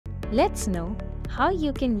Let's know how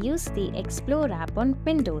you can use the Explore app on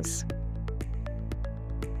Windows.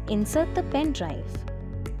 Insert the pen drive.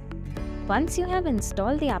 Once you have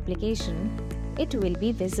installed the application, it will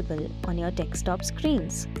be visible on your desktop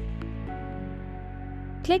screens.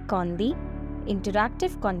 Click on the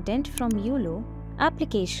Interactive Content from YOLO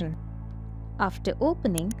application. After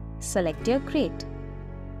opening, select your grade.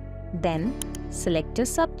 Then, select your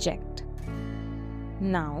subject.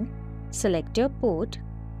 Now, select your port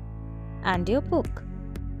and your book.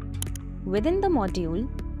 Within the module,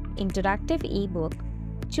 Interactive eBook,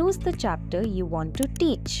 choose the chapter you want to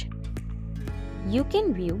teach. You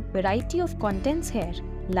can view variety of contents here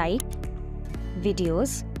like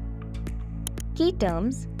videos, key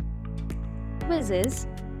terms, quizzes,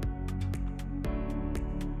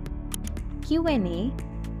 Q&A,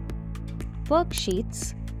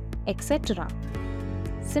 worksheets, etc.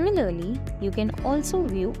 Similarly, you can also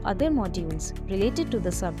view other modules related to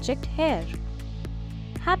the subject here.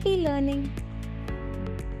 Happy learning!